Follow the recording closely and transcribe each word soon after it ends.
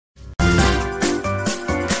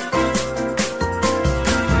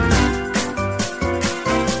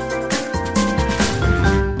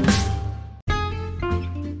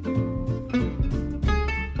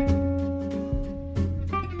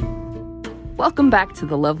Welcome back to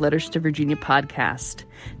the Love Letters to Virginia podcast.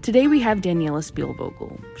 Today we have Daniela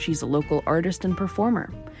Spielvogel. She's a local artist and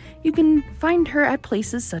performer. You can find her at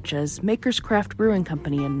places such as Maker's Craft Brewing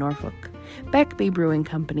Company in Norfolk, Back Bay Brewing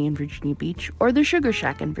Company in Virginia Beach, or the Sugar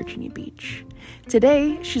Shack in Virginia Beach.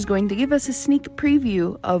 Today, she's going to give us a sneak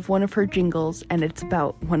preview of one of her jingles, and it's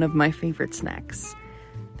about one of my favorite snacks.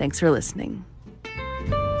 Thanks for listening.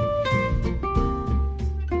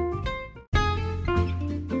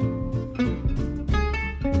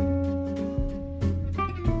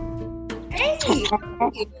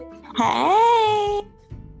 Hey,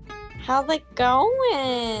 how's it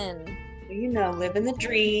going? You know, living the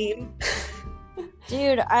dream.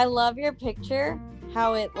 Dude, I love your picture.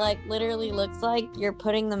 How it literally looks like you're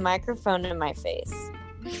putting the microphone in my face.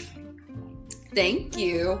 Thank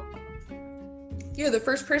you. You're the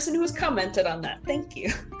first person who has commented on that. Thank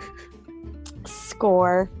you.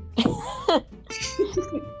 Score. So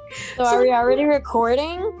are we already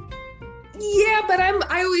recording? Yeah, but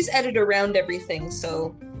I always edit around everything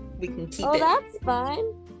so we can keep it. Oh, that's fine.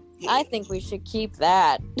 I think we should keep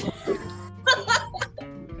that.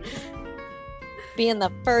 Being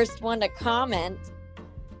the first one to comment.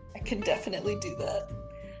 I can definitely do that.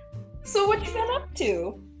 So what you been up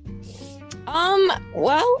to?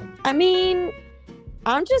 Well, I mean,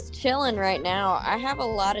 I'm just chilling right now. I have a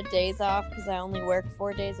lot of days off because I only work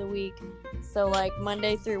 4 days a week. So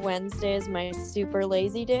Monday through Wednesday is my super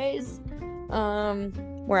lazy days.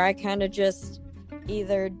 Where I kind of just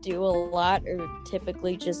either do a lot or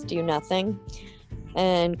typically just do nothing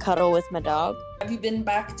and cuddle with my dog. Have you been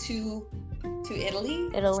back to Italy?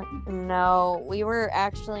 No, we were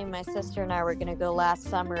actually, my sister and I were gonna go last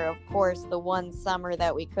summer, of course, the one summer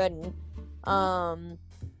that we couldn't.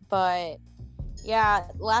 But yeah,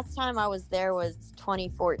 last time I was there was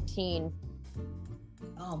 2014.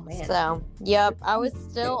 Oh man. So, yep, I was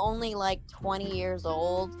still only 20 years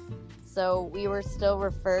old. So we were still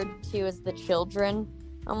referred to as the children.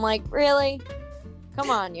 I'm like, really? Come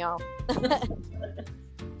on, y'all.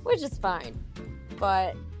 Which is fine.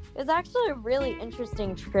 But it was actually a really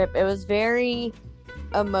interesting trip. It was very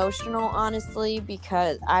emotional, honestly,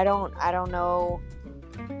 because I don't know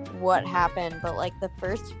what happened, but the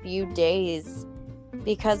first few days,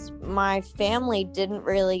 because my family didn't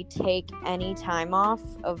really take any time off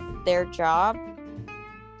of their jobs,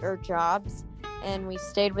 and we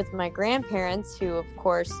stayed with my grandparents, who of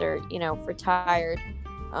course are, retired,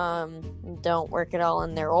 don't work at all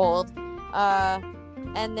and they're old,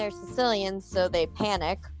 and they're Sicilians, so they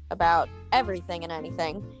panic about everything and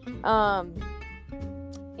anything.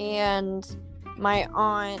 And my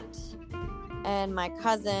aunt and my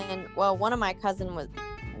cousin, well, one of my cousin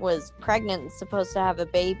was pregnant and supposed to have a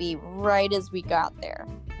baby right as we got there.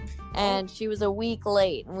 And she was a week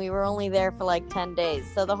late, and we were only there for 10 days.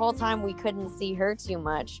 So the whole time we couldn't see her too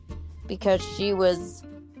much because she was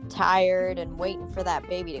tired and waiting for that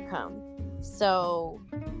baby to come. So,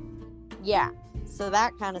 yeah. So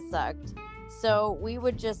that kind of sucked. So we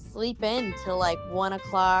would just sleep in till 1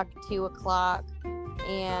 o'clock, 2 o'clock.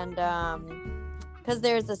 And because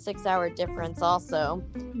there's a 6-hour difference also.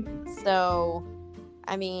 So,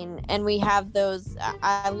 I mean, and we have those.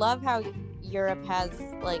 I love how Europe has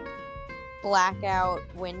blackout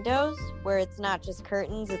windows where it's not just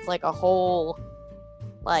curtains, it's a whole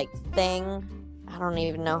thing. I don't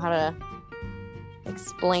even know how to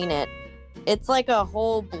explain it. It's a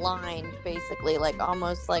whole blind, basically,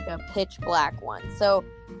 almost a pitch black one. So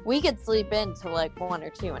we could sleep in till 1 or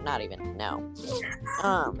 2 and not even know.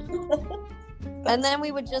 And then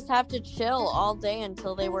we would just have to chill all day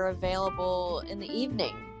until they were available in the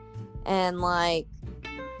evening. And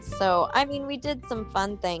so, I mean, we did some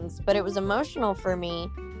fun things, but it was emotional for me.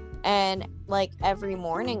 And every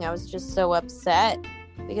morning I was just so upset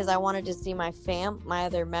because I wanted to see my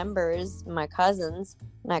other members, my cousins,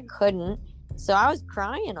 and I couldn't. So I was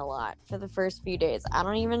crying a lot for the first few days. I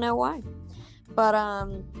don't even know why. But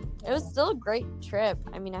it was still a great trip.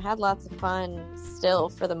 I mean, I had lots of fun still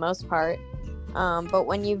for the most part. But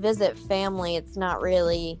when you visit family, it's not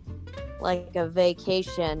really a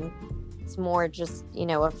vacation. It's more just,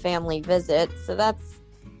 a family visit. So that's,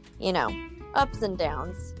 ups and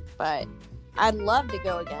downs. But I'd love to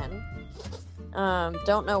go again.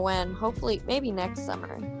 Don't know when. Hopefully, maybe next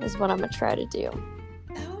summer is what I'm going to try to do.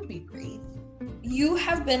 That would be great. You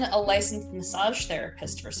have been a licensed massage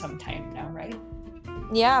therapist for some time now, right?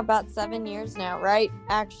 Yeah, about 7 years now, right?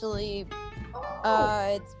 Actually,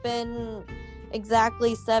 it's been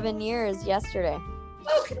exactly 7 years yesterday.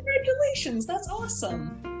 Oh, congratulations. That's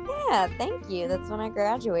awesome. Yeah, thank you. That's when I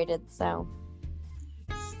graduated, so.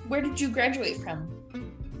 Where did you graduate from?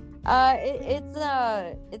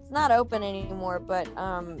 It's not open anymore, but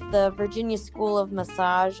the Virginia School of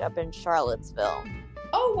Massage up in Charlottesville.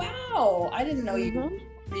 Oh wow! I didn't know you Mhm.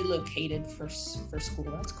 relocated for school.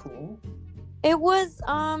 That's cool. It was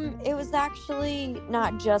actually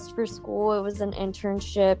not just for school. It was an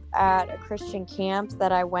internship at a Christian camp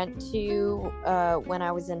that I went to when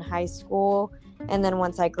I was in high school, and then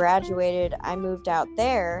once I graduated, I moved out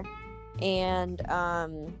there, and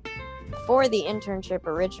for the internship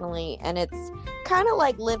originally, and it's kind of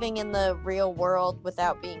like living in the real world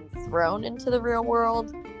without being thrown into the real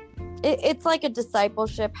world. It's like a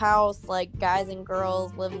discipleship house, like guys and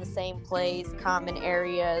girls live in the same place, common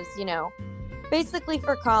areas, basically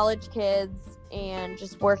for college kids, and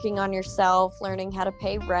just working on yourself, learning how to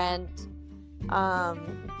pay rent,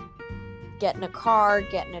 getting a car,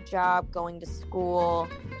 getting a job, going to school,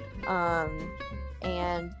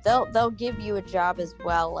 and they'll give you a job as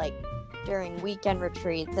well, like during weekend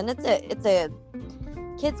retreats. And it's a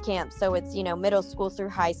kids camp, so it's middle school through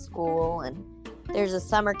high school, and there's a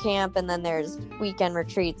summer camp, and then there's weekend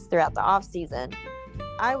retreats throughout the off season.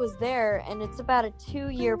 I was there, and it's about a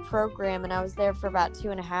 2-year program, and I was there for about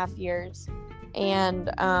 2.5 years.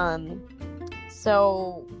 And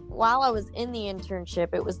so while I was in the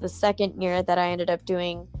internship, it was the second year that I ended up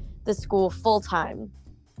doing the school full time,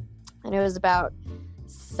 and it was about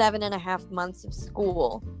 7.5 months of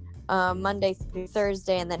school, Monday through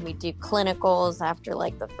Thursday, and then we do clinicals after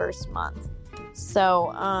like the first month.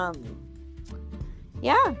 So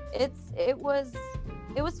yeah, it was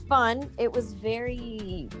fun. It was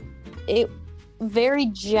very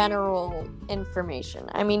general information.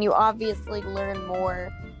 I mean, you obviously learn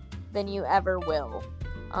more than you ever will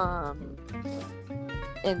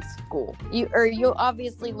in school. You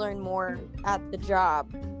obviously learn more at the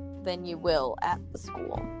job than you will at the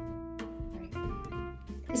school.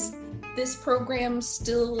 Is this program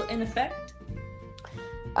still in effect?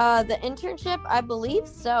 The internship, I believe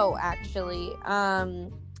so, actually.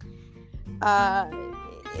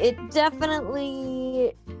 It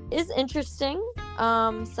definitely is interesting.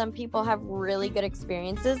 Some people have really good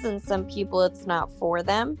experiences, and some people it's not for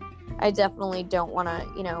them. I definitely don't want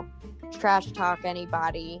to, trash talk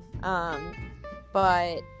anybody.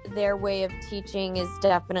 But their way of teaching is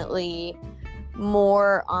definitely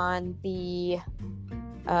more on the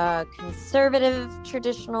conservative,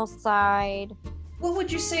 traditional side. What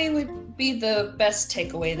would you say would be the best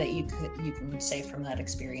takeaway that you can say from that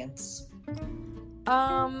experience?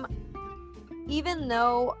 Even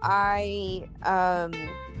though I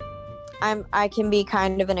can be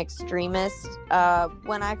kind of an extremist,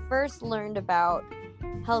 when I first learned about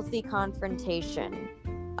healthy confrontation,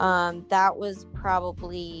 that was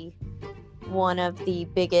probably one of the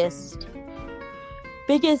biggest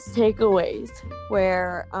takeaways,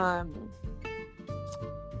 where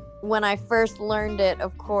when I first learned it,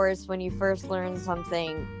 of course, when you first learn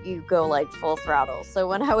something, you go like full throttle. So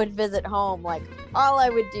when I would visit home, like all I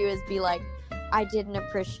would do is be like, I didn't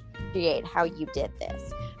appreciate how you did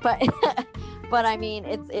this. But but I mean,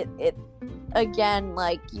 it again,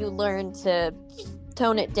 like you learn to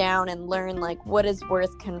tone it down and learn like what is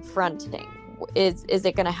worth confronting. Is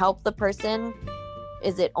it going to help the person?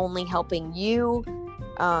 Is it only helping you?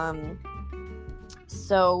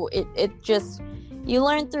 So it just, you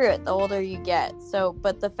learn through it the older you get. So,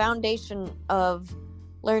 but the foundation of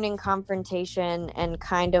learning confrontation and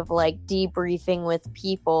kind of like debriefing with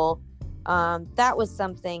people, that was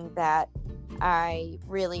something that I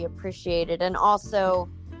really appreciated. And also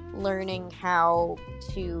learning how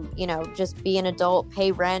to, just be an adult,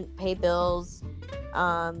 pay rent, pay bills,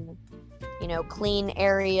 clean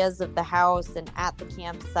areas of the house and at the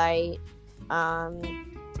campsite,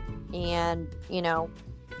 and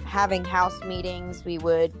having house meetings. We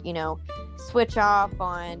would switch off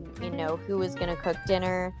on who was going to cook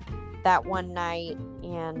dinner that one night,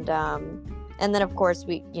 and then of course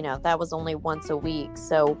we that was only once a week.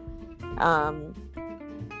 So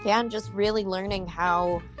and just really learning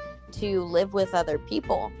how to live with other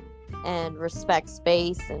people and respect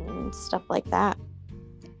space and stuff like that.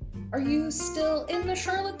 Are you still in the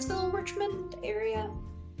Charlottesville, Richmond area?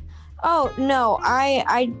 Oh, no,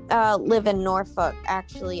 I live in Norfolk,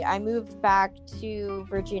 actually. I moved back to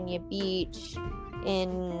Virginia Beach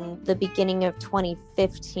in the beginning of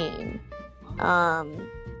 2015,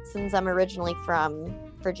 since I'm originally from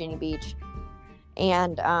Virginia Beach.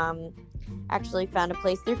 And actually found a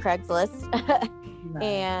place through Craigslist. Nice.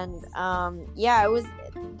 And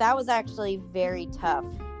that was actually very tough,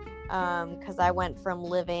 because I went from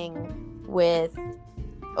living with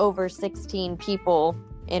over 16 people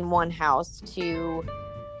in one house to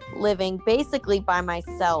living basically by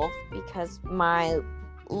myself, because my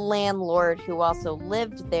landlord who also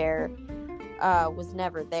lived there was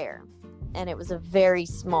never there, and it was a very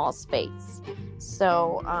small space.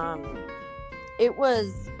 So it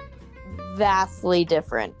was vastly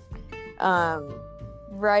different.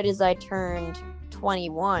 Right as I turned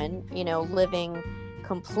 21, living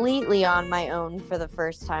completely on my own for the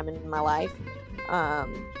first time in my life.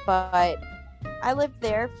 But I lived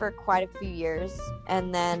there for quite a few years,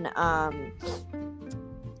 and then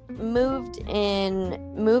moved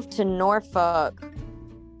to Norfolk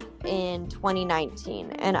in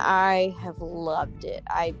 2019, and I have loved it.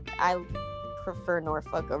 I prefer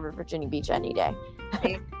Norfolk over Virginia Beach any day.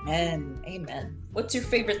 Amen. What's your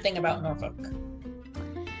favorite thing about Norfolk?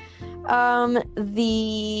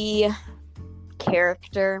 The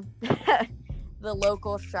character, the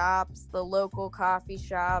local shops, the local coffee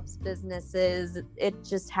shops, businesses. It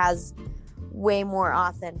just has way more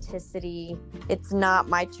authenticity. It's not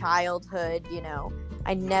my childhood,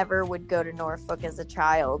 I never would go to Norfolk as a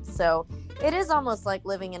child. So it is almost like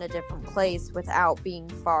living in a different place without being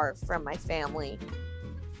far from my family.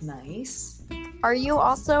 Nice. Are you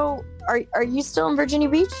also, are you still in Virginia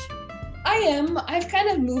Beach? I am. I've kind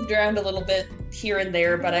of moved around a little bit here and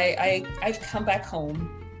there, but I've come back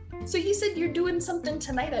home. So you said you're doing something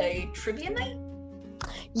tonight, a trivia night?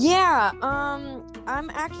 Yeah, I'm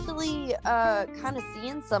actually kind of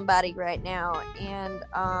seeing somebody right now, and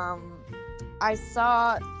I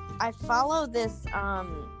follow this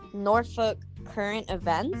Norfolk Current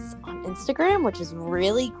Events on Instagram, which is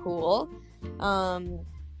really cool.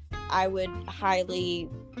 I would highly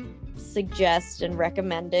suggest and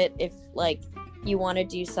recommend it if you want to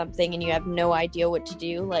do something and you have no idea what to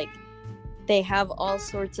do. They have all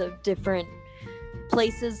sorts of different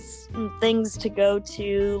places and things to go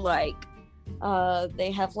to.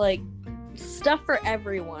 They have stuff for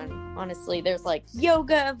everyone. Honestly, there's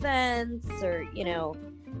yoga events or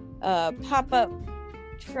pop-up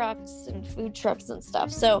trucks and food trucks and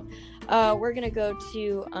stuff. So we're gonna go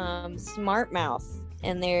to Smart Mouth,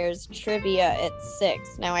 and there's trivia at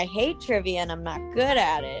 6. Now, I hate trivia and I'm not good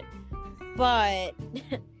at it, but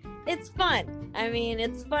it's fun. I mean,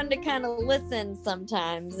 it's fun to kind of listen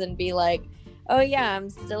sometimes and be like, oh yeah, I'm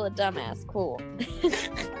still a dumbass. Cool.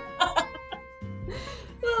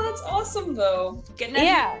 Well, that's awesome though. Getting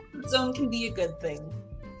out of the zone can be a good thing.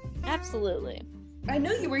 Absolutely. I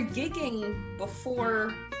know you were gigging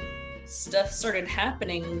before stuff started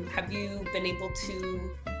happening. Have you been able to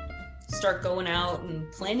start going out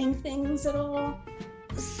and planning things at all?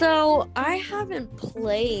 So I haven't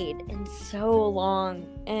played in so long,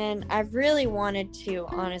 and I've really wanted to,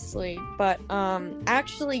 honestly. But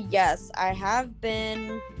actually, yes, I have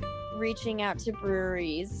been reaching out to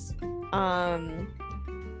breweries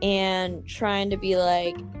and trying to be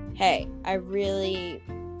like, hey, I really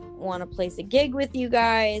want to place a gig with you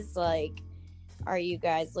guys. Are you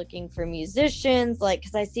guys looking for musicians?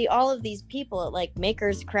 Because I see all of these people at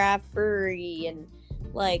Maker's Craft Brewery and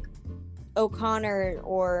O'Connor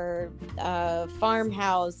or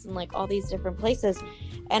Farmhouse and all these different places,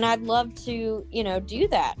 and I'd love to do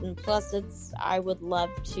that. And plus I would love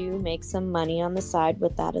to make some money on the side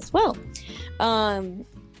with that as well.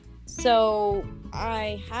 So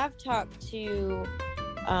I have talked to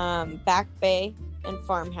Back Bay and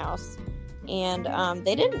Farmhouse, and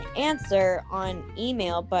they didn't answer on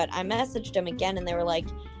email, but I messaged them again, and they were like,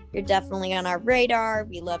 you're definitely on our radar,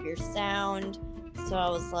 we love your sound. So I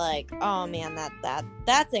was like, oh man,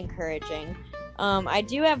 that's encouraging. I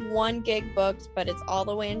do have one gig booked, but it's all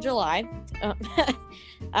the way in July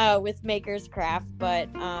with Maker's Craft. But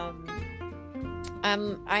I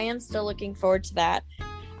am still looking forward to that.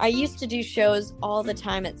 I used to do shows all the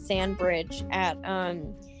time at Sandbridge at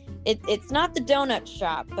it's not the donut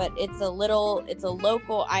shop, but it's a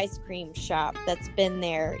local ice cream shop that's been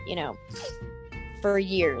there, for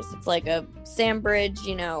years. It's like a Sandbridge,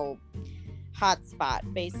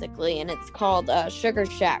 hotspot basically, and it's called Sugar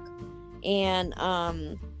Shack. And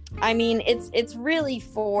I mean, it's really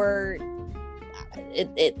for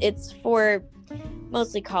it's for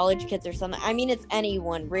mostly college kids or something. I mean, it's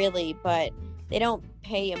anyone really, but they don't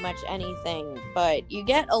pay you much anything, but you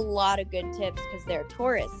get a lot of good tips because there are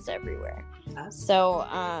tourists everywhere. So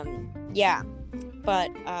yeah,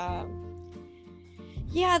 but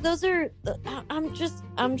yeah, those are,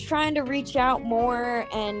 I'm trying to reach out more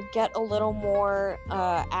and get a little more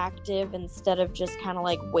active instead of just kind of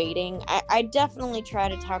waiting. I definitely try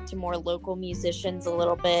to talk to more local musicians a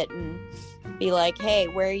little bit and be like, hey,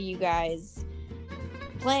 where are you guys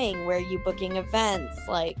playing? Where are you booking events?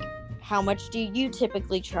 How much do you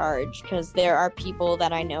typically charge? Because there are people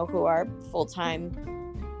that I know who are full-time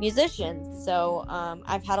musicians. So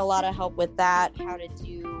I've had a lot of help with that, how to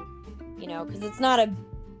do, because it's not a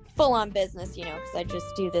full-on business, because I just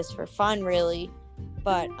do this for fun, really.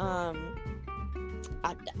 But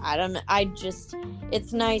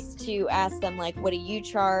it's nice to ask them, like, what do you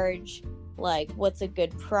charge? Like, what's a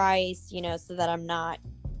good price, so that I'm not,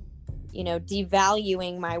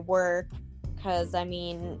 devaluing my work. Because, I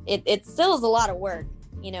mean, it still is a lot of work,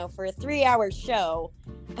 for a 3-hour show.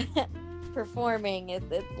 Performing, it's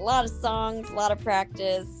a lot of songs, a lot of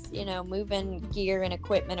practice, moving gear and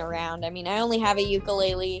equipment around. I mean, I only have a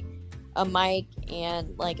ukulele, a mic,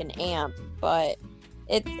 and like an amp, but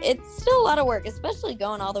it's still a lot of work, especially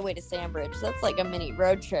going all the way to Sandbridge. That's like a mini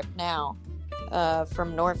road trip now.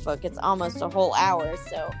 From Norfolk, it's almost a whole hour,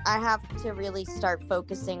 so I have to really start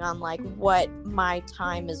focusing on like what my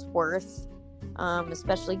time is worth,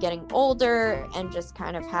 especially getting older and just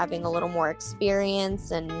kind of having a little more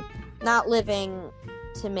experience and not living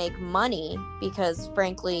to make money, because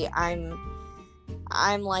frankly I'm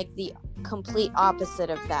like the complete opposite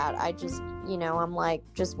of that. I just, I'm like,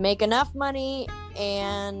 just make enough money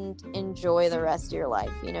and enjoy the rest of your life.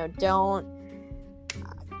 Don't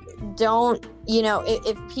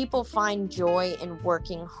if people find joy in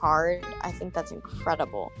working hard, I think that's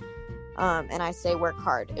incredible. And I say work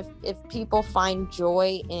hard. If people find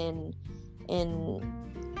joy in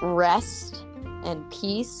rest and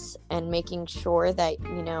peace and making sure that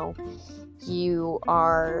you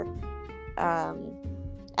are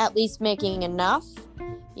at least making enough,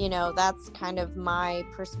 that's kind of my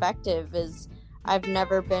perspective. Is I've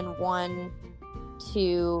never been one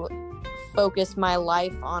to focus my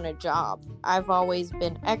life on a job. I've always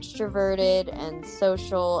been extroverted and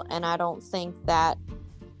social, and I don't think that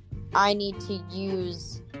I need to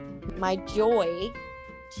use my joy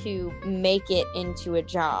to make it into a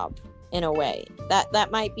job. In a way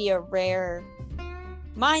that might be a rare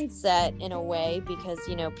mindset in a way, because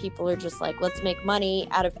people are just like, let's make money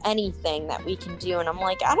out of anything that we can do, and I'm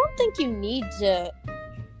like, I don't think you need to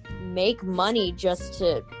make money just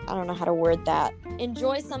to, I don't know how to word that,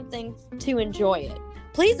 enjoy something to enjoy it.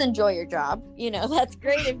 Please enjoy your job, that's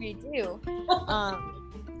great if you do.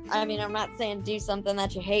 I mean, I'm not saying do something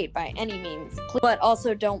that you hate by any means, but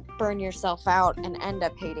also don't burn yourself out and end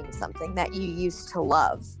up hating something that you used to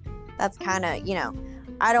love. That's kind of,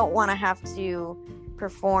 I don't want to have to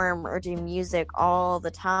perform or do music all the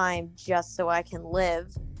time just so I can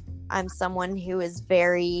live. I'm someone who is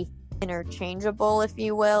very interchangeable, if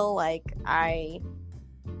you will. Like, I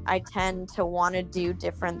tend to want to do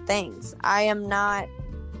different things. I am not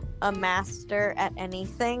a master at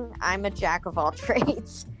anything. I'm a jack of all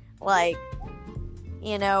trades. Like,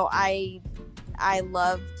 I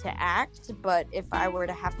love to act, but if I were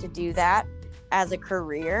to have to do that as a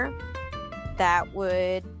career, that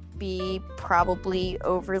would be probably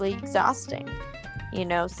overly exhausting.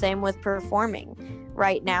 Same with performing.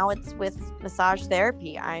 Right now it's with massage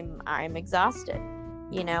therapy. I'm exhausted.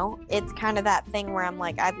 It's kind of that thing where I'm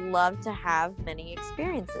like, I'd love to have many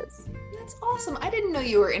experiences. That's awesome. I didn't know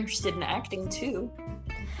you were interested in acting too.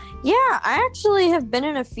 Yeah, I actually have been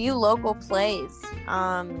in a few local plays.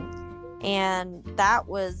 And that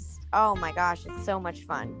was, oh my gosh, it's so much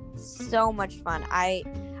fun. So much fun. I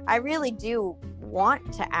really do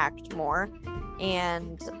want to act more,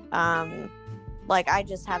 and I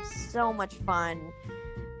just have so much fun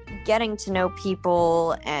getting to know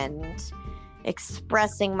people and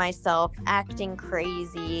expressing myself, acting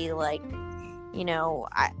crazy. Like,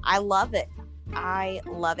 I love it. I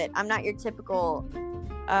love it. I'm not your typical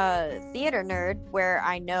theater nerd where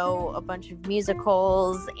I know a bunch of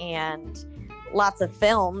musicals and lots of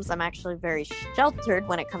films. I'm actually very sheltered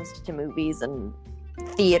when it comes to movies and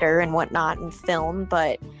theater and whatnot and film,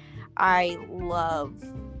 but I love,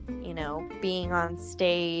 being on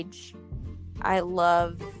stage. I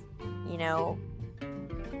love,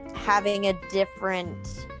 having a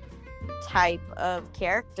different type of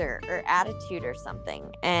character or attitude or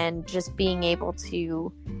something, and just being able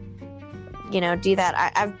to, do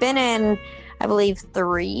that. I've been in, I believe,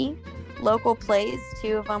 3 local plays.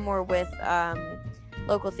 2 of them were with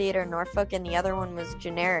local theater in Norfolk, and the other one was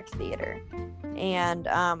generic theater. And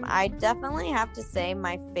I definitely have to say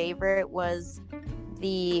my favorite was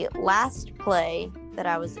the last play that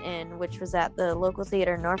I was in, which was at the local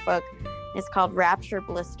theater in Norfolk. It's called Rapture,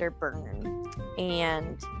 Blister, Burn.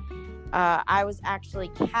 And I was actually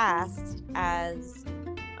cast as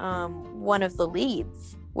one of the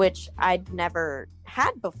leads, which I'd never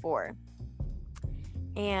had before.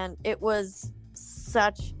 And it was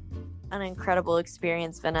such an incredible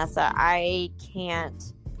experience, Vanessa. I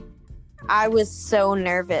was so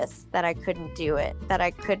nervous that I couldn't do it, that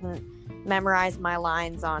I couldn't memorize my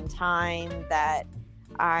lines on time, that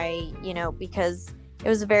I, because it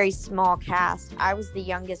was a very small cast. I was the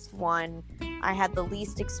youngest one. I had the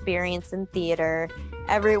least experience in theater.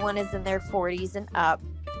 Everyone is in their 40s and up,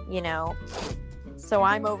 So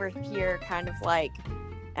I'm over here kind of like,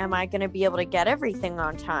 am I going to be able to get everything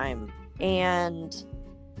on time? And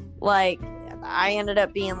like, I ended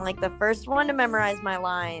up being like the first one to memorize my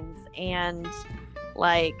lines, and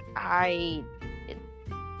like I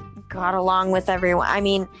got along with everyone. I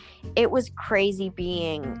mean, it was crazy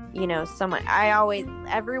being, someone.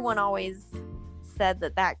 Everyone always said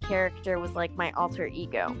that character was like my alter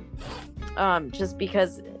ego, just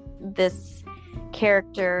because this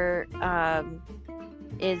character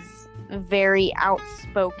is very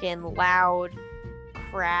outspoken, loud,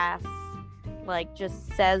 crass, like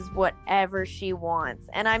just says whatever she wants.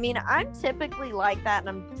 And I mean, I'm typically like that, and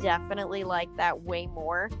I'm definitely like that way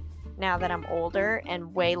more now that I'm older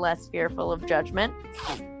and way less fearful of judgment.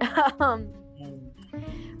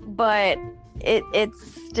 But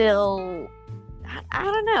it's still, I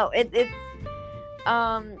don't know. It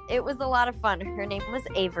was a lot of fun. Her name was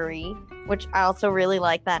Avery, which I also really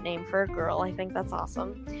like that name for a girl. I think that's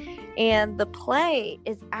awesome. And the play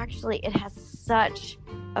is actually, it has such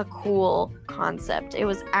a cool concept. It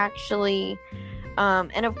was actually,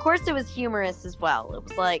 and of course it was humorous as well. It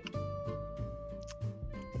was like,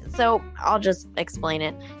 so I'll just explain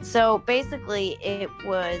it. So basically it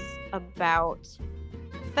was about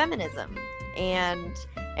feminism and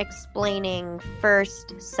explaining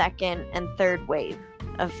first, second, and third wave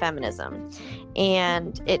of feminism.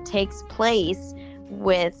 And it takes place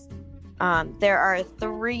with, there are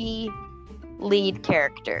 3 lead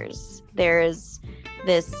characters. There's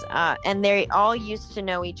this, and they all used to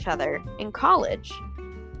know each other in college.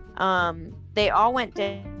 They all went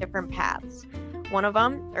different paths. One of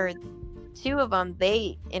them, or 2 of them,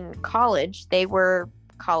 in college, they were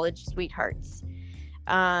college sweethearts.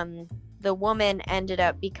 The woman ended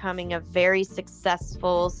up becoming a very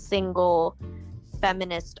successful single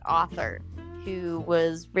feminist author who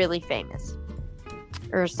was really famous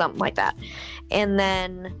or something like that. And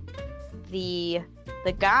then the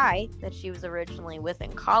guy that she was originally with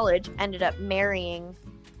in college ended up marrying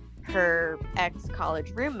her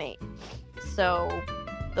ex-college roommate. So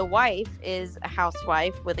the wife is a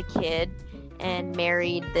housewife with a kid and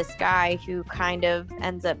married this guy who kind of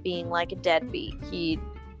ends up being like a deadbeat. He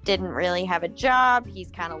didn't really have a job. He's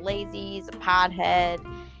kind of lazy. He's a pothead,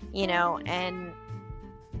 and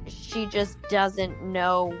she just doesn't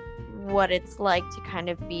know what it's like to kind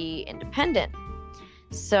of be independent.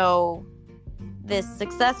 So this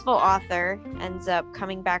successful author ends up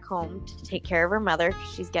coming back home to take care of her mother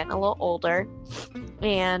because she's getting a little older.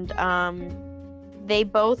 And they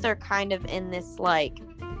both are kind of in this like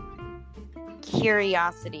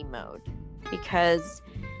curiosity mode, because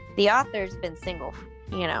the author's been single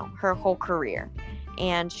her whole career,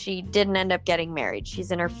 and she didn't end up getting married.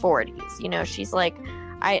 She's in her 40s. She's like,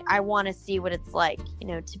 I want to see what it's like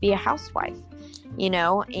to be a housewife,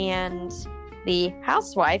 and the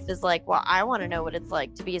housewife is like, well, I want to know what it's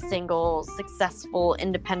like to be a single, successful,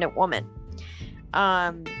 independent woman.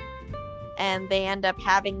 And they end up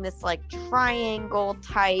having this like triangle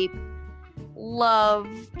type love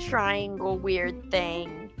triangle weird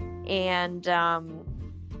thing, and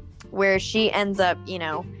where she ends up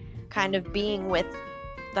kind of being with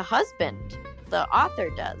the husband, the author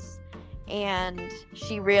does. And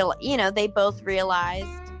they both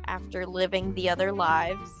realized after living the other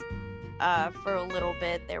lives for a little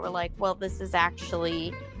bit, they were like, well, this is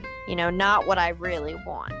actually not what I really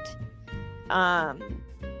want.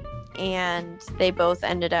 And they both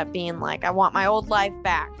ended up being like, I want my old life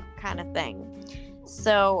back kind of thing.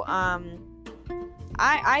 So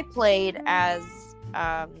I played as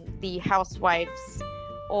the housewife's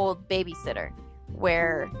old babysitter,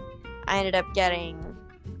 where I ended up getting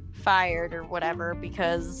fired or whatever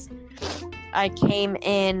because I came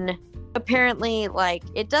in, apparently, like,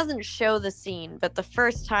 it doesn't show the scene, but the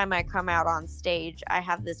first time I come out on stage, I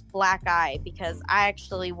have this black eye because I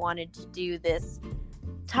actually wanted to do this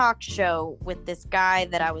talk show with this guy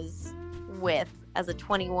that I was with as a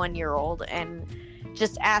 21-year-old, and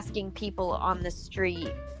just asking people on the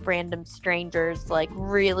street, random strangers, like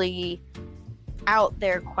really out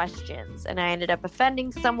there questions, and I ended up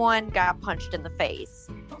offending someone, got punched in the face.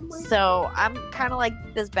 So I'm kind of like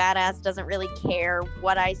this badass, doesn't really care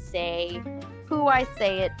what I say, who I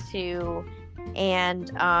say it to, and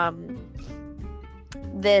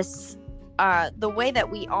the way that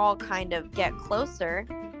we all kind of get closer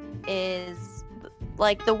is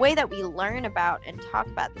like the way that we learn about and talk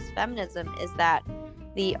about this feminism is that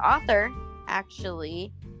the author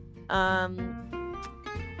actually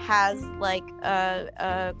has like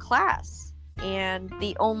a class, and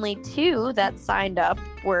the only two that signed up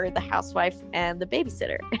were the housewife and the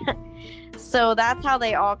babysitter. So that's how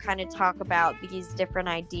they all kind of talk about these different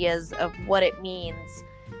ideas of what it means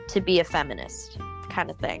to be a feminist, kind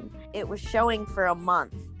of thing. It was showing for a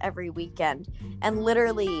month every weekend, and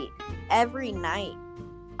literally every night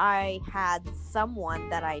I had someone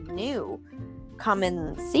that I knew come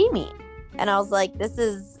and see me, and I was like, this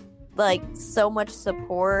is like so much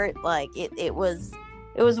support. Like it was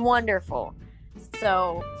wonderful.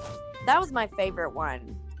 So that was my favorite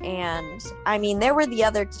one. And I mean, there were the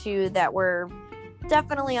other two that were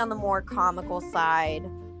definitely on the more comical side.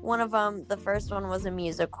 One of them, the first one was a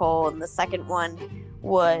musical, and the second one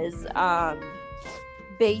was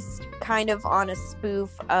based kind of on a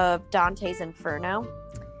spoof of Dante's Inferno.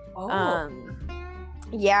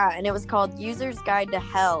 Yeah, and it was called User's Guide to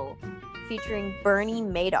Hell, featuring Bernie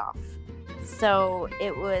Madoff. So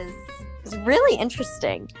it was really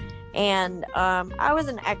interesting. And I was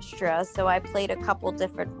an extra, so I played a couple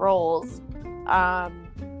different roles.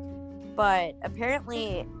 But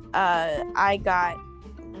apparently I got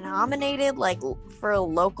nominated like for a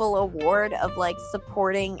local award of like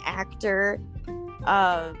supporting actor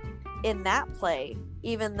in that play,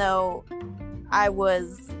 even though I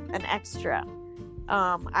was an extra.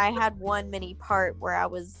 I had one mini part where I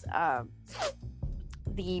was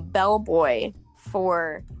the bellboy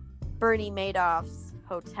for Bernie Madoff's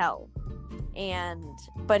hotel,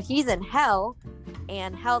 but he's in hell,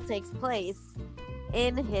 and hell takes place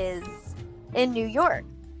in New York,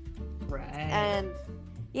 right? And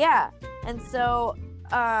yeah, and so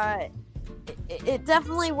it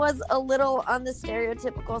definitely was a little on the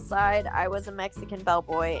stereotypical side. I was a Mexican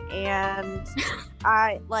bellboy, and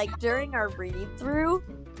I like during our read through,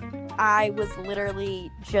 I was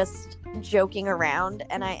literally just joking around,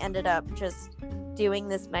 and I ended up just doing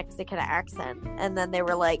this Mexican accent, and then they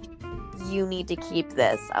were like, you need to keep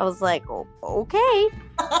this. I was like, oh, okay.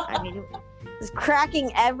 I mean, it was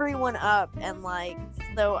cracking everyone up, and like,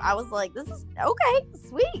 so I was like, this is okay,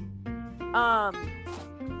 sweet.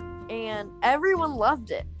 And everyone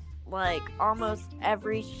loved it. Like almost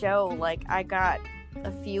every show, like I got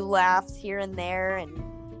a few laughs here and there, and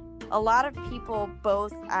a lot of people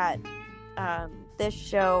both at this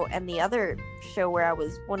show and the other show where I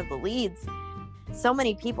was one of the leads, so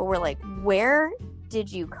many people were like, where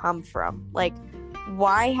did you come from? Like,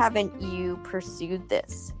 why haven't you pursued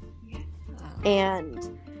this?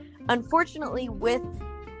 And unfortunately, with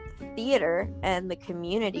theater and the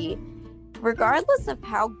community, regardless of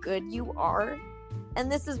how good you are,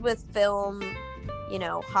 and this is with film, you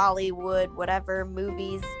know, Hollywood, whatever,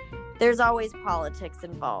 movies, there's always politics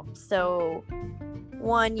involved. So,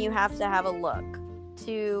 one, you have to have a look.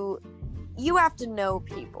 Two, you have to know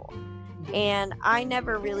people. And I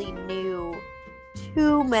never really knew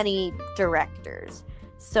too many directors.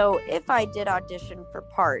 So if I did audition for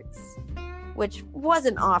parts, which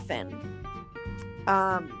wasn't often,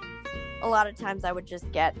 a lot of times I would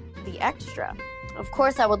just get the extra. Of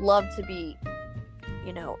course, I would love to be,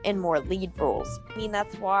 you know, in more lead roles. I mean,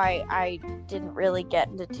 that's why I didn't really get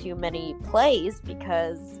into too many plays,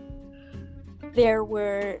 because there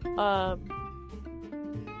were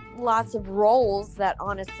lots of roles that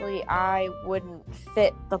honestly I wouldn't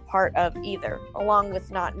fit the part of either, along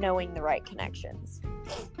with not knowing the right connections.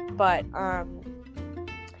 But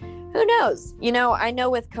who knows? You know, I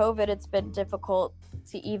know with COVID it's been difficult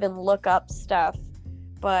to even look up stuff,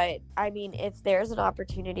 but I mean, if there's an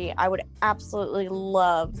opportunity, I would absolutely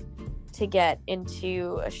love to get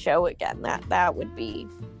into a show again. That would be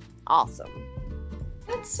awesome.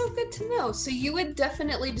 That's so good to know. So you would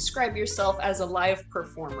definitely describe yourself as a live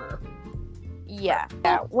performer. Yeah.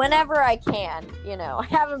 Whenever I can, you know. I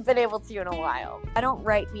haven't been able to in a while. I don't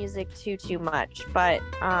write music too much, but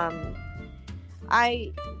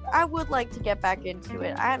I would like to get back into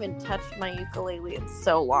it. I haven't touched my ukulele in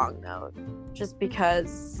so long though, just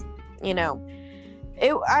because, you know,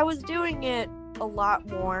 I was doing it a lot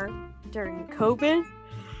more during COVID.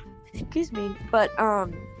 Excuse me. But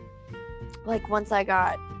like once I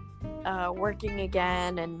got working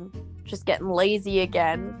again and just getting lazy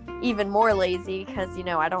again, even more lazy because, you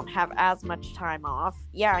know, I don't have as much time off.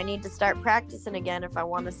 Yeah, I need to start practicing again if I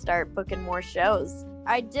want to start booking more shows.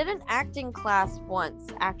 I did an acting class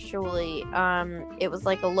once, actually. It was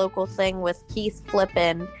like a local thing with Keith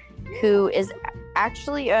Flippin, who is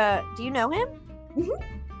actually, do you know him? Mm-hmm.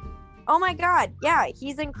 Oh my God, yeah,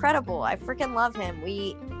 he's incredible. I freaking love him.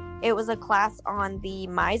 It was a class on the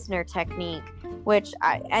Meisner technique,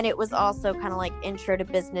 and it was also kind of like intro to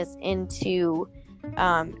business into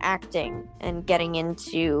acting and getting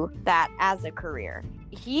into that as a career.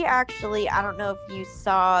 He actually, I don't know if you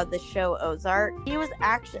saw the show Ozark. He was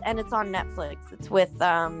actually, and it's on Netflix. It's with,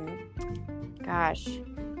 gosh,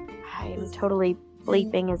 I am totally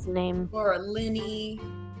bleeping his name. Laura Linney.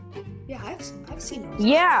 Yeah, I've seen Ozark.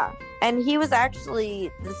 Yeah, and he was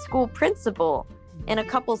actually the school principal in a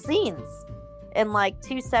couple scenes in like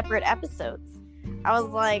 2 separate episodes. I was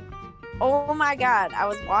like, oh my God. I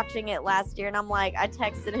was watching it last year and I'm like, I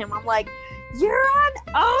texted him. I'm like, you're on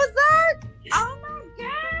Ozark? Oh my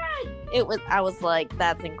God. I was like,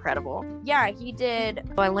 that's incredible. Yeah, he did.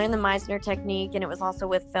 So I learned the Meisner technique, and it was also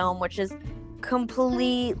with film, which is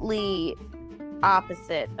completely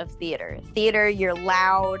opposite of theater. Theater, you're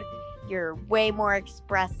loud, you're way more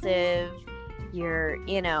expressive, you're,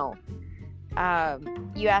 you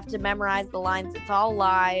have to memorize the lines. It's all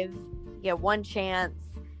live. You get one chance.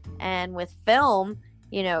 And with film,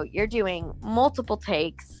 you're doing multiple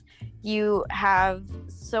takes. You have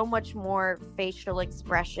so much more facial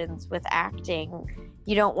expressions with acting.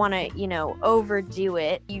 You don't want to, overdo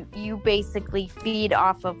it. You basically feed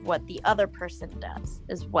off of what the other person does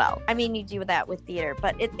as well. I mean, you do that with theater,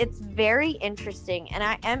 but it's very interesting. And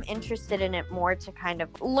I am interested in it more to kind of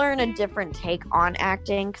learn a different take on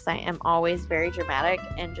acting, because I am always very dramatic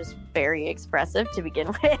and just very expressive to begin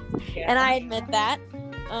with. Yeah. And I admit that.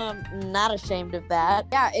 Not ashamed of that.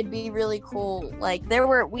 Yeah, it'd be really cool. Like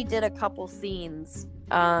we did a couple scenes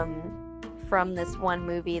from this one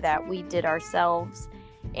movie that we did ourselves,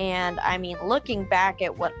 and I mean, looking back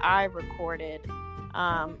at what I recorded,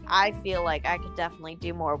 I feel like I could definitely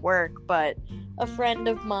do more work. But a friend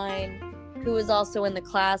of mine who was also in the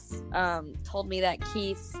class told me that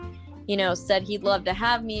Keith said he'd love to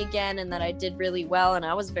have me again, and that I did really well, and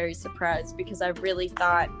I was very surprised because I really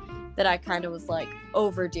thought that I kind of was like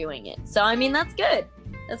overdoing it. So I mean, that's good.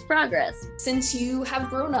 That's progress. Since you have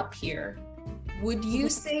grown up here, would you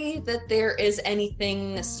say that there is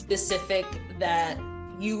anything specific that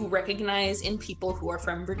you recognize in people who are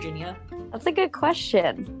from Virginia? That's a good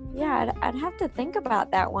question. Yeah, I'd have to think about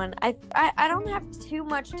that one. I don't have too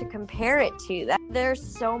much to compare it to. There's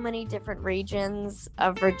so many different regions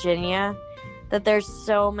of Virginia that there's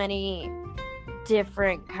so many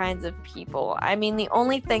different kinds of people. I mean, the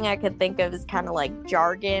only thing I could think of is kind of like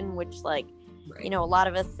jargon, which like, right. A lot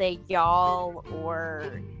of us say y'all,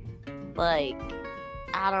 or like,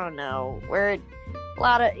 I don't know, where a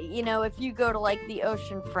lot of, if you go to like the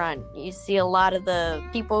ocean front, you see a lot of the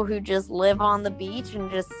people who just live on the beach and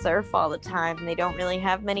just surf all the time, and they don't really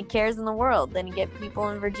have many cares in the world. Then you get people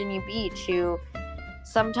in Virginia Beach who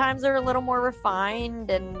sometimes are a little more refined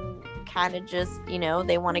and kind of just,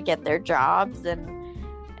 they want to get their jobs,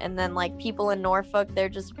 and then like people in Norfolk, they're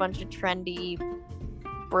just a bunch of trendy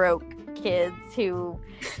broke kids who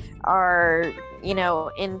are,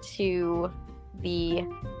 into the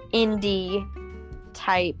indie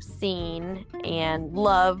type scene and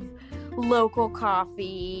love local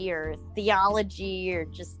coffee or theology or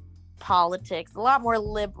just politics, a lot more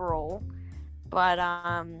liberal. But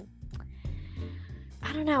I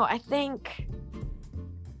don't know, I think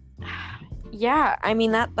yeah, I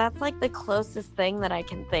mean, that's like the closest thing that I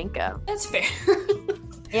can think of. That's fair.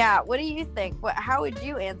 Yeah, what do you think? How would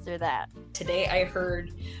you answer that? Today I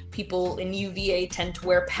heard people in UVA tend to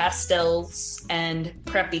wear pastels and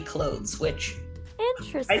preppy clothes, which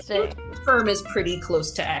interesting. I think the term is pretty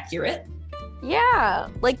close to accurate. Yeah,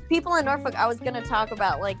 like people in Norfolk, I was going to talk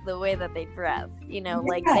about like the way that they dress,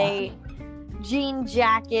 like they jean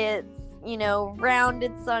jackets,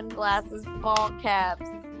 rounded sunglasses, ball caps,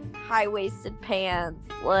 high-waisted pants,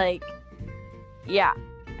 like, yeah,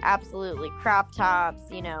 absolutely, crop tops,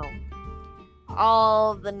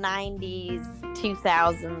 all the 90s,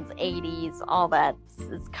 2000s, 80s, all that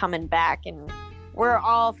is coming back, and we're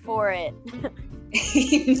all for it.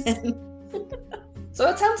 Amen. So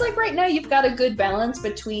it sounds like right now you've got a good balance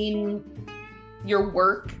between your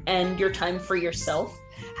work and your time for yourself.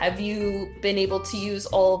 Have you been able to use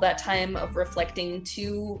all that time of reflecting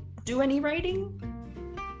to do any writing?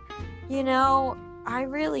 I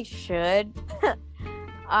really should.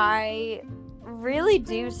 I really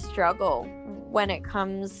do struggle when it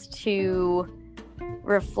comes to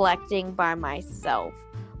reflecting by myself.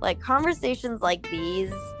 Like conversations like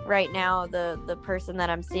these right now, the person that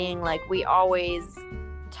I'm seeing, like we always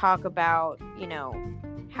talk about,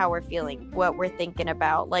 how we're feeling, what we're thinking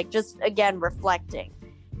about, like just again reflecting,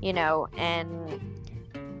 and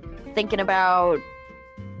thinking about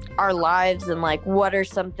our lives and like what are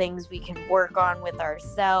some things we can work on with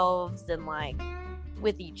ourselves and like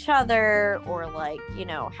with each other, or like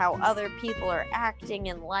how other people are acting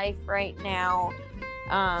in life right now.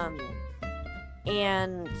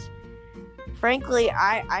 And frankly,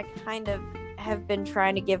 I kind of have been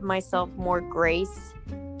trying to give myself more grace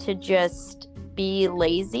to just be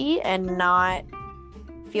lazy and not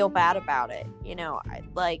feel bad about it. You know,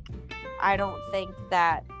 I don't think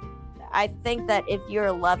that, I think that if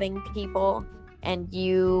you're loving people and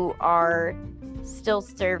you are still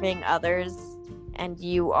serving others and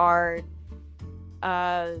you are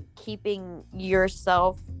keeping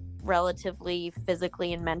yourself relatively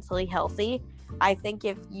physically and mentally healthy, I think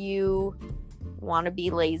if you want to be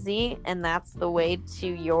lazy and that's the way to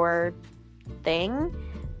your thing,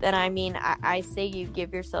 then I mean, I say you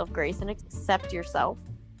give yourself grace and accept yourself.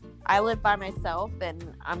 I live by myself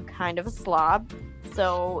and I'm kind of a slob,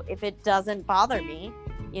 so if it doesn't bother me,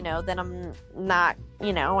 you know, then I'm not,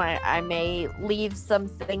 you know, I may leave some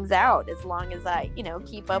things out as long as I, you know,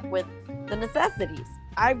 keep up with the necessities.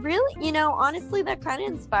 I really, you know, honestly, that kind of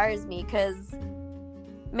inspires me, because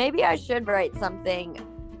maybe I should write something.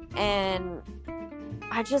 And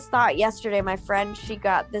I just thought yesterday, my friend, she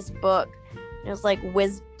got this book. It was like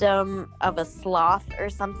Wisdom of a Sloth or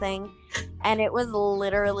something. And it was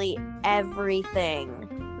literally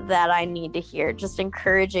everything that I need to hear, just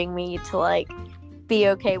encouraging me to like be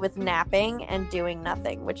okay with napping and doing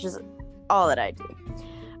nothing, which is all that I do.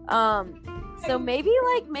 So maybe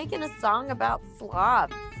like making a song about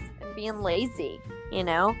sloths and being lazy, you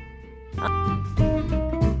know?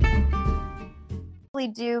 We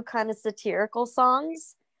do kind of satirical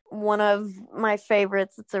songs. One of my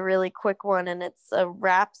favorites, it's a really quick one, and it's a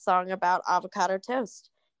rap song about avocado toast.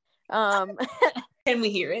 Can we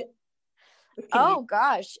hear it?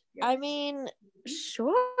 Gosh. I mean,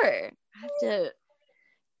 sure. I have to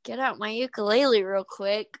get out my ukulele real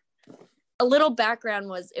quick. A little background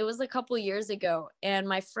was, it was a couple years ago, and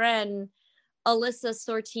my friend Alyssa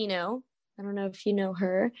Sortino, I don't know if you know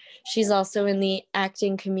her, she's also in the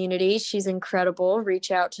acting community. She's incredible. Reach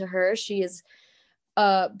out to her. She is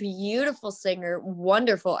a beautiful singer,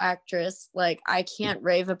 wonderful actress. Like, I can't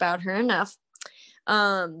rave about her enough.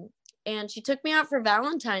 And she took me out for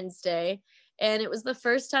Valentine's Day, and it was the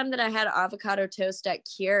first time that I had avocado toast at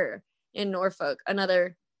Cure in Norfolk.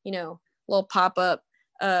 Another, you know, little pop-up,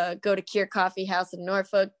 go to Cure Coffee House in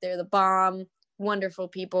Norfolk. They're the bomb. Wonderful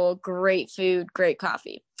people, great food, great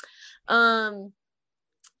coffee. And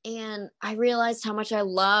I realized how much I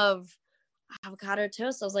love avocado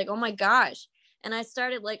toast. I was like, oh my gosh. And I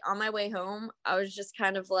started, like, on my way home, I was just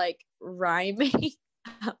kind of like rhyming.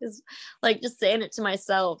 I was like just saying it to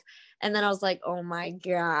myself. And then I was like, oh my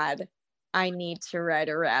God, I need to write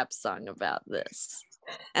a rap song about this.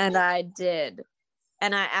 And I did.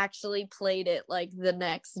 And I actually played it like the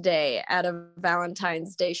next day at a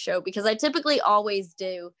Valentine's Day show, because I typically always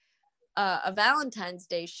do a Valentine's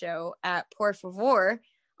Day show at Por Favor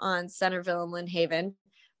on Centerville and Lynn Haven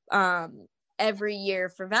every year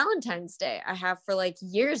for Valentine's Day. I have for like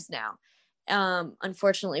years now.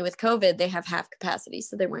 Unfortunately, with COVID, they have half capacity,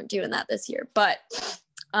 so they weren't doing that this year. But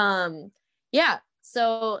yeah,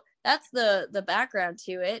 so that's the background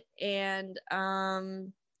to it. And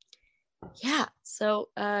yeah, so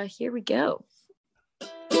here we go.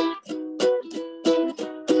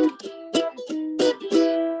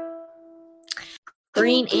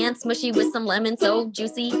 Green and smushy with some lemon, so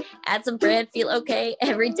juicy. Add some bread, feel okay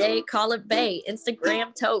every day. Call it Bay.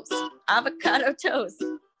 Instagram toast, avocado toast.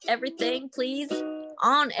 Everything, please.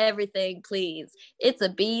 On everything, please. It's a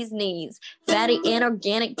bee's knees. Fatty and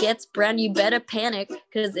organic, gets brown. You better panic,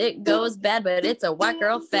 cause it goes bad, but it's a white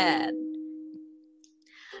girl fad.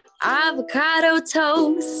 Avocado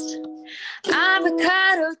toast.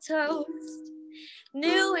 Avocado toast.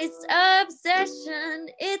 Newest obsession,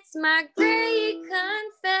 it's my great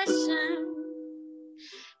confession.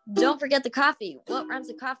 Don't forget the coffee. What rhymes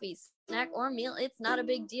with coffee? Snack or meal, it's not a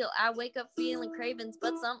big deal. I wake up feeling cravings,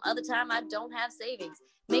 but some other time I don't have savings.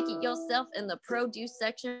 Make it yourself in the produce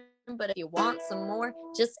section, but if you want some more,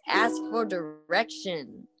 just ask for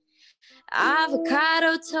direction.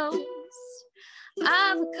 Avocado toast.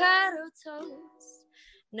 Avocado toast.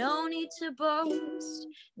 No need to boast,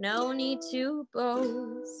 no need to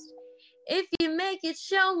boast. If you make it,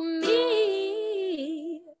 show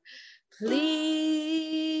me, please.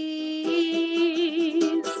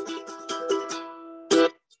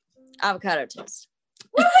 Avocado toast.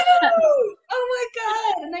 Woo! Oh my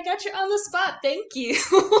God! And I got you on the spot. Thank you.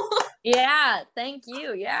 Yeah, thank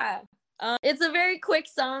you. Yeah. It's a very quick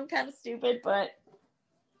song, kind of stupid, but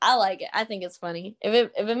I like it. I think it's funny.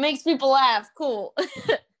 If it makes people laugh, cool.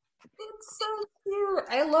 It's so cute.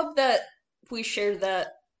 I love that we share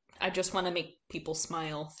that I just want to make people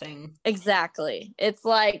smile thing. Exactly. It's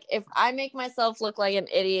like, if I make myself look like an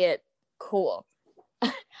idiot, cool.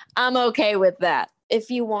 I'm okay with that. If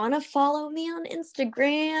you want to follow me on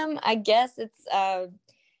Instagram, I guess it's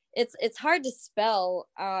hard to spell.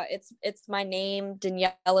 It's my name,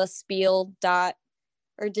 Daniela Spiel or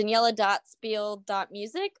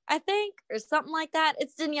Daniela.spiel.music, I think, or something like that.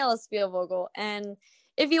 It's Daniela Spielvogel. And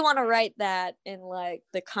if you want to write that in like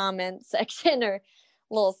the comment section or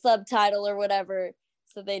little subtitle or whatever,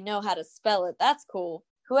 so they know how to spell it, that's cool.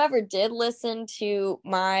 Whoever did listen to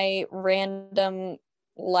my random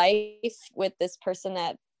life with this person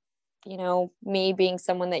that, you know, me being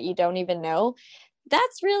someone that you don't even know,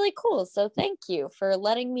 that's really cool. So thank you for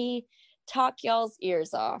letting me talk y'all's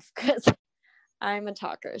ears off, because I'm a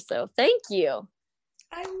talker. So thank you.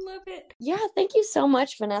 I love it. Yeah, thank you so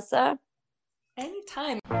much, Vanessa.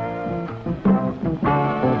 Anytime.